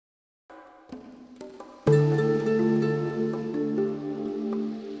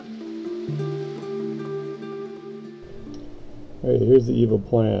Alright, here's the evil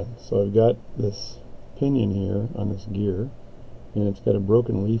plan. So I've got this pinion here on this gear, and it's got a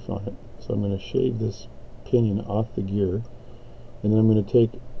broken leaf on it. So I'm going to shave this pinion off the gear, and then I'm going to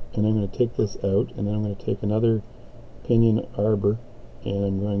take this out, and then I'm going to take another pinion arbor, and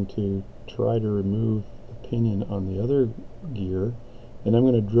I'm going to try to remove the pinion on the other gear, and I'm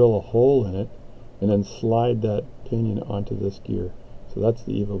going to drill a hole in it, and then slide that pinion onto this gear. So that's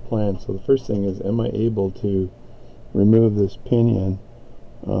the evil plan. So the first thing is, am I able to remove this pinion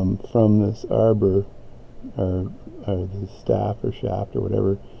from this arbor, or the staff or shaft or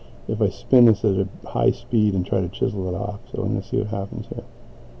whatever, if I spin this at a high speed and try to chisel it off. So I'm going to see what happens here.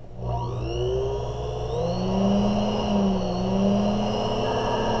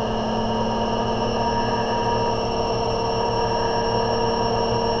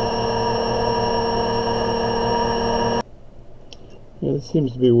 Yeah, this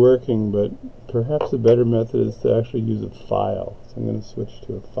seems to be working, but perhaps a better method is to actually use a file. So I'm going to switch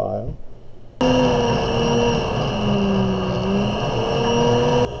to a file.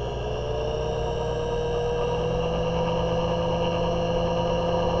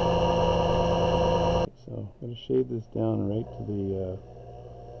 So I'm going to shade this down right to the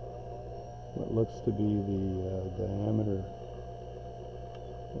what looks to be the diameter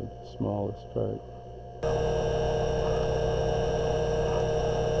of the smallest part.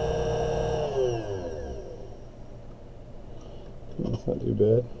 That's not too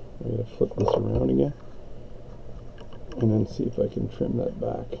bad. I'm going to flip this around again and then see if I can trim that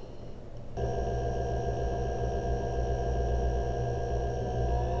back.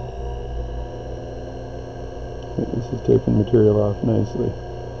 This is taking material off nicely.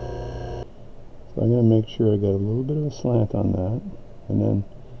 So I'm going to make sure I got a little bit of a slant on that, and then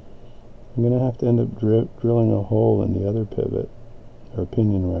I'm going to have to end up drilling a hole in the other pivot, or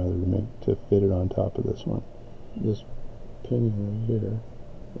pinion rather, to fit it on top of this one. This pinion right here,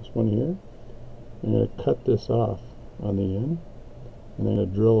 this one here, I'm going to cut this off on the end, and I'm going to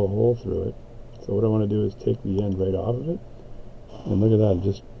drill a hole through it. So what I want to do is take the end right off of it, and look at that, it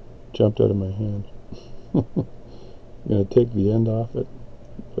just jumped out of my hand. I'm going to take the end off it,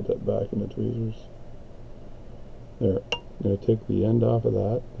 put that back in the tweezers. There. I'm going to take the end off of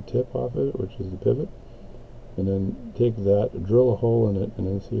that, the tip off of it, which is the pivot, and then take that, drill a hole in it, and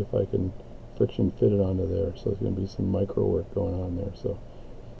then see if I can friction fit it onto there. So there's going to be some micro work going on there. So,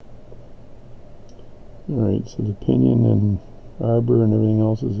 alright, so the pinion and arbor and everything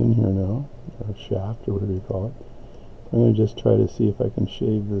else is in here now, or shaft, or whatever you call it. I'm going to just try to see if I can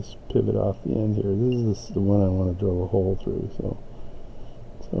shave this pivot off the end here. This is the one I want to drill a hole through. So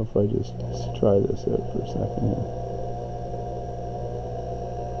if I just try this out for a second here.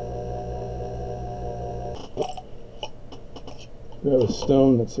 Grab a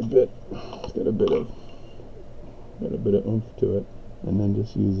stone that's got a bit of oomph to it, and then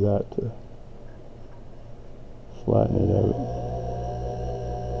just use that to flatten it out.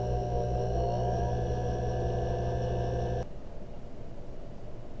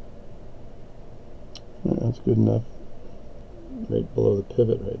 That's good enough. Right below the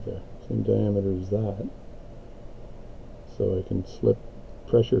pivot right there. Same diameter as that. So I can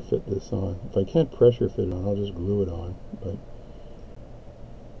pressure fit this on. If I can't pressure fit it on, I'll just glue it on. But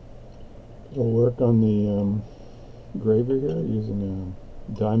it'll work on the graver here using a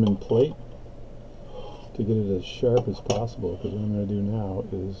diamond plate to get it as sharp as possible, because what I'm going to do now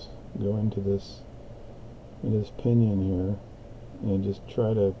is go into this pinion here and just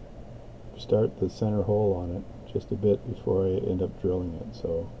try to start the center hole on it just a bit before I end up drilling it.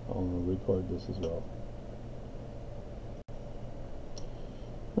 So I'll record this as well.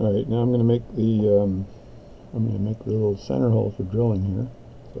 Alright, now I'm going to make the little center hole for drilling here.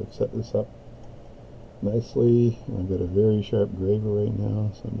 So I've set this up nicely, and I've got a very sharp graver right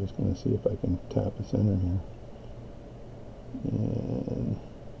now, so I'm just going to see if I can tap a center here. And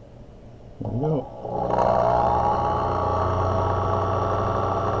there we go.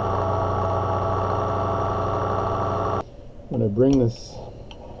 When I bring this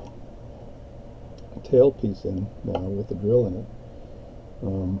tailpiece in now with the drill in it, I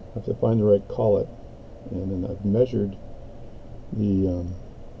have to find the right collet, and then I've measured the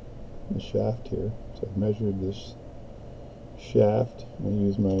shaft here. So I've measured this shaft. I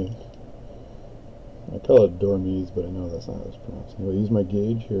use I call it dormeuse, but I know that's not how it's pronounced. Anyway, I use my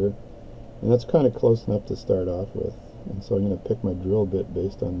gauge here, and that's kind of close enough to start off with. And so I'm going to pick my drill bit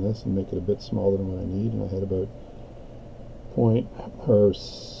based on this and make it a bit smaller than what I need. And I had about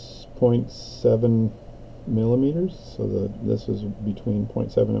 0.7 millimeters, so this was between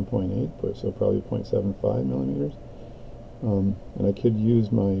 0.7 and 0.8, so probably 0.75 millimeters. And I could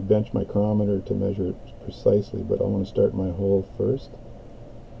use my bench micrometer to measure it precisely, but I want to start my hole first,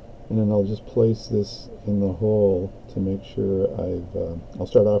 and then I'll just place this in the hole to make sure I'll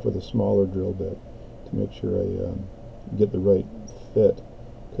start off with a smaller drill bit to make sure I get the right fit,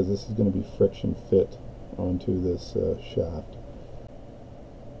 because this is going to be friction fit onto this shaft.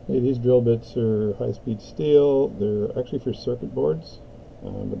 Okay, these drill bits are high-speed steel. They're actually for circuit boards,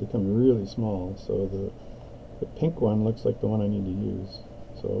 but they come really small, so the pink one looks like the one I need to use.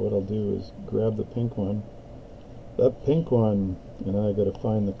 So what I'll do is grab the pink one, and then I got to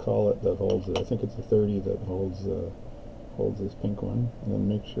find the collet that holds it. I think it's a 30 that holds this pink one, and then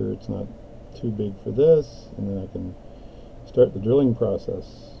make sure it's not too big for this, and then I can start the drilling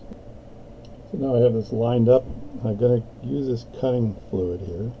process. So now I have this lined up. I'm going to use this cutting fluid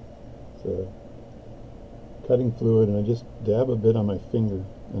here. It's a cutting fluid, and I just dab a bit on my finger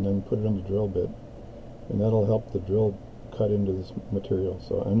and then put it on the drill bit, and that'll help the drill cut into this material.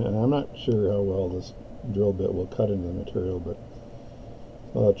 So, and I'm not sure how well this drill bit will cut into the material, but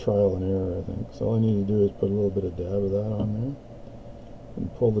a lot of trial and error, I think. So all I need to do is put a little bit of dab of that on there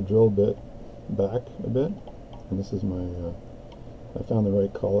and pull the drill bit back a bit. And this is my I found the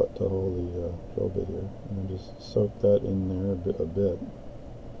right collet to hold the drill bit here, and I just soak that in there a bit.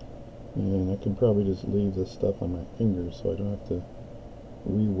 And I can probably just leave this stuff on my fingers so I don't have to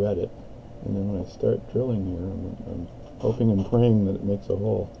re-wet it. And then when I start drilling here, I'm hoping and praying that it makes a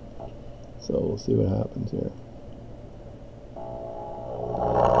hole. So we'll see what happens here.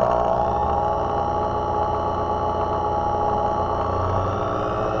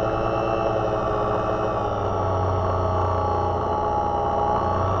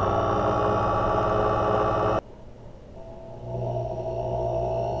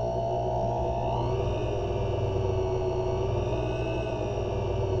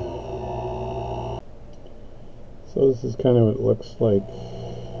 So this is kind of what it looks like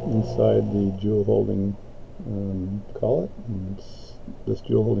inside the jewel holding collet. And this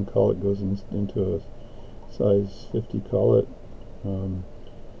jewel holding collet goes into a size 50 collet, and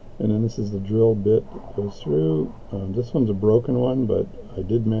then this is the drill bit that goes through. This one's a broken one, but I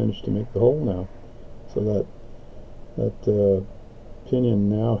did manage to make the hole now, so that pinion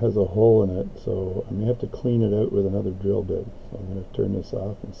now has a hole in it, so I may have to clean it out with another drill bit. So I'm going to turn this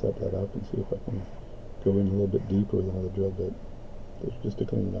off and set that up and see if I can go in a little bit deeper with another drill bit, just to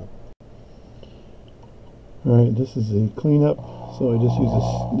clean it up. Alright, this is the cleanup. So I just use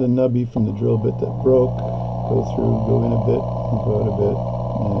the nubby from the drill bit that broke, go through, go in a bit, and go out a bit,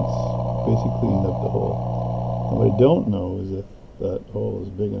 and it's basically cleaned up the hole. And what I don't know is if that hole is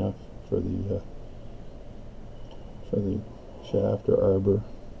big enough for the shaft or arbor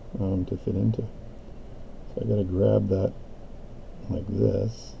to fit into. So I got to grab that like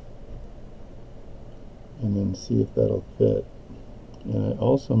this, and then see if that'll fit. And I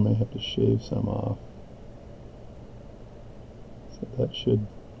also may have to shave some off. So that should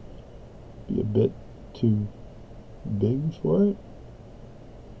be a bit too big for it,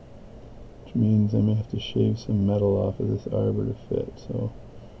 which means I may have to shave some metal off of this arbor to fit. So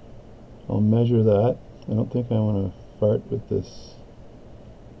I'll measure that. I don't think I want to fart with this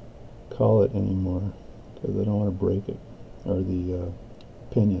collet anymore, because I don't want to break it, or the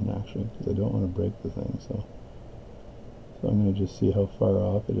pinion actually, because I don't want to break the thing. So I'm going to just see how far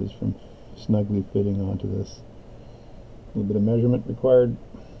off it is from snugly fitting onto this. A little bit of measurement required,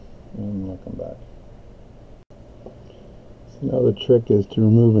 and I'll come back. So now the trick is to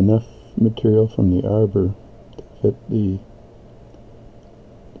remove enough material from the arbor to fit the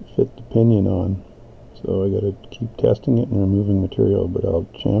pinion on. So I got to keep testing it and removing material, but I'll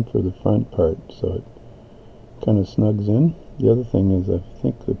chamfer the front part so it kind of snugs in. The other thing is, I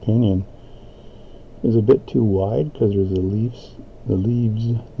think the pinion is a bit too wide, because there's the leaves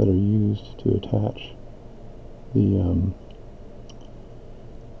that are used to attach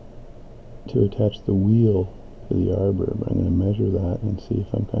the wheel to the arbor. But I'm going to measure that and see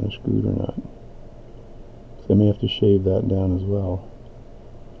if I'm kind of screwed or not. So I may have to shave that down as well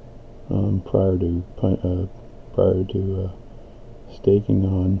prior to staking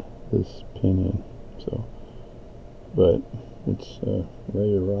on this pinion. So, but it's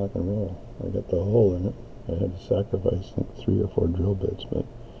ready to rock and roll. I got the hole in it. I had to sacrifice, I think, 3 or 4 drill bits, but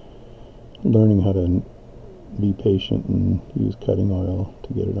learning how to be patient and use cutting oil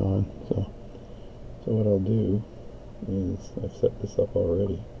to get it on. So what I'll do is I've set this up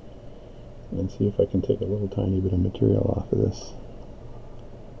already, and see if I can take a little tiny bit of material off of this.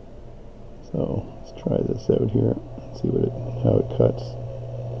 So let's try this out here and see how it cuts.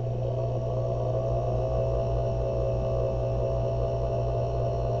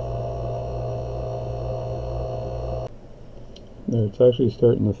 There, it's actually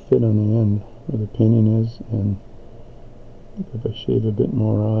starting to fit on the end where the pinion is, and if I shave a bit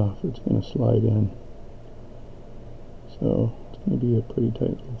more off, it's going to slide in. So it's going to be a pretty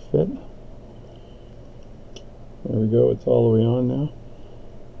tight little fit. There we go, it's all the way on now.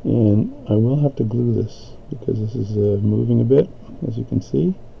 And I will have to glue this because this is moving a bit, as you can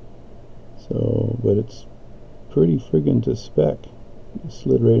see. So, but it's pretty friggin' to spec. It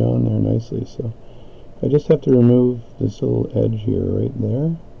slid right on there nicely. So I just have to remove this little edge here, right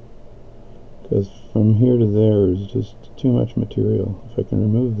there, because from here to there is just too much material. If I can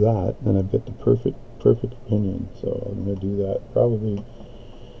remove that, then I've got the perfect pinion. So I'm going to do that probably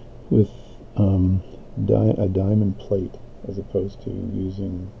with a diamond plate as opposed to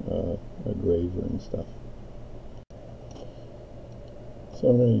using a graver and stuff. So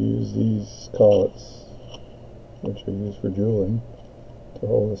I'm going to use these collets, which I use for jeweling, to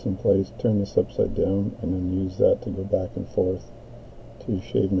hold this in place, turn this upside down, and then use that to go back and forth to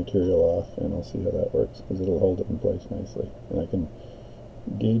shave material off, and I'll see how that works, because it'll hold it in place nicely. And I can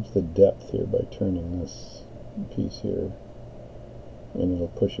gauge the depth here by turning this piece here, and it'll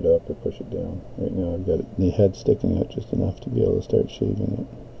push it up or push it down. Right now I've got the head sticking out just enough to be able to start shaving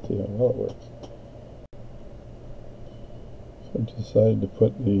it. See how well it works. So I've decided to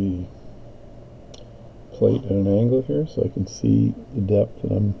put the plate at an angle here so I can see the depth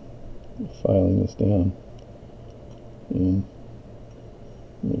that I'm filing this down, and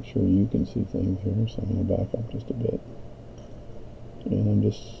make sure you can see things here. So I'm going to back up just a bit, and I'm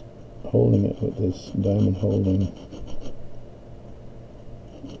just holding it with this diamond holding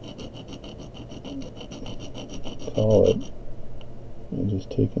collet and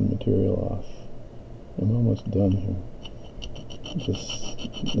just taking material off. I'm almost done here. This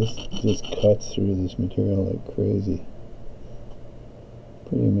just cuts through this material like crazy.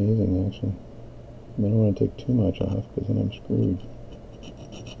 Pretty amazing, actually. I don't want to take too much off because then I'm screwed.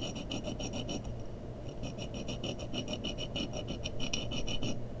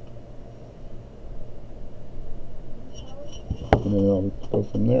 And then I'll go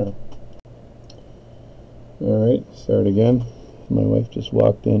from there. Alright, start again. My wife just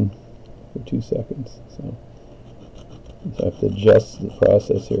walked in for 2 seconds, so I have to adjust the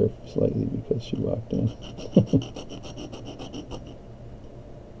process here slightly because she walked in.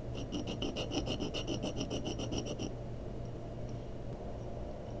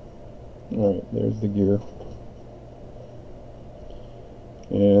 Alright, there's the gear.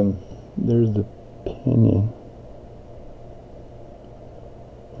 And there's the pinion.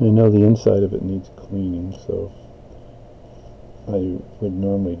 I know the inside of it needs cleaning, so I would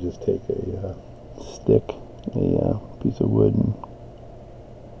normally just take a stick, a piece of wood, and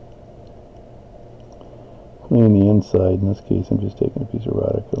clean the inside. In this case, I'm just taking a piece of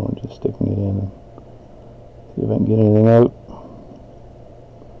Rodico and just sticking it in and see if I can get anything out.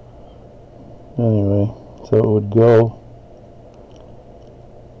 Anyway, so it would go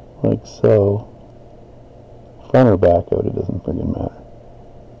like so. Front or back out, it doesn't friggin' matter.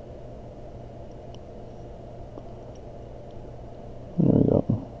 There we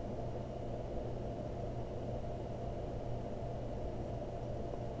go.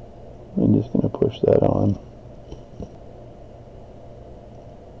 I'm just going to push that on.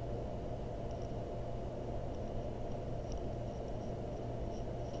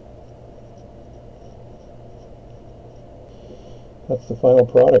 That's the final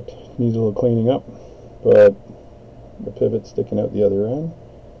product. Needs a little cleaning up, but the pivot's sticking out the other end.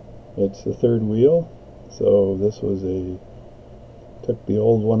 It's the third wheel, so this was took the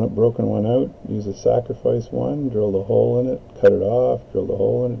old one up, broken one out, used a sacrifice one, drilled a hole in it, cut it off, drilled a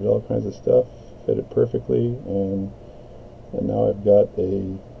hole in it, did all kinds of stuff, fit it perfectly, and now I've got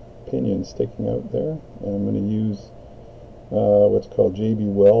a pinion sticking out there, and I'm going to use what's called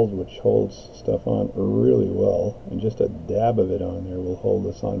Weld, which holds stuff on really well, and just a dab of it on there will hold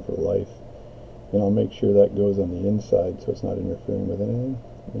this on for life. And I'll make sure that goes on the inside so it's not interfering with anything,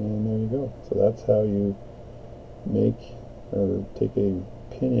 and there you go. So that's how you make or take a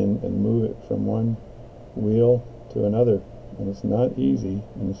pinion and move it from one wheel to another, and it's not easy,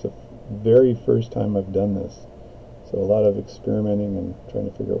 and it's the very first time I've done this, so a lot of experimenting and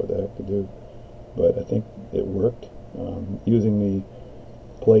trying to figure out what the heck to do, but I think it worked. Using the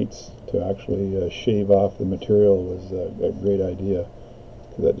plates to actually shave off the material was a great idea,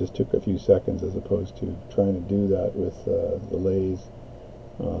 because that just took a few seconds as opposed to trying to do that with the lathe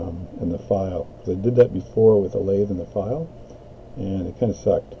and the file, because I did that before with the lathe and the file, and it kind of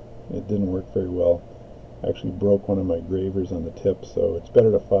sucked. It didn't work very well. I actually broke one of my gravers on the tip, so it's better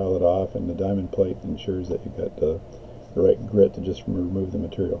to file it off, and the diamond plate ensures that you've got the right grit to just remove the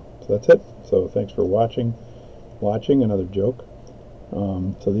material. So that's it. So thanks for watching another joke,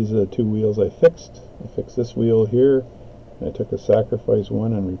 So these are the two wheels I fixed. I fixed this wheel here, and I took a sacrifice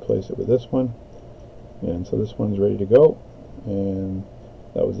one and replaced it with this one. And so this one's ready to go, and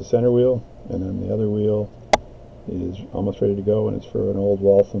that was the center wheel, and then the other wheel is almost ready to go, and it's for an old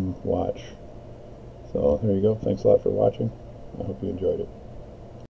Waltham watch. So there you go. Thanks a lot for watching. I hope you enjoyed it.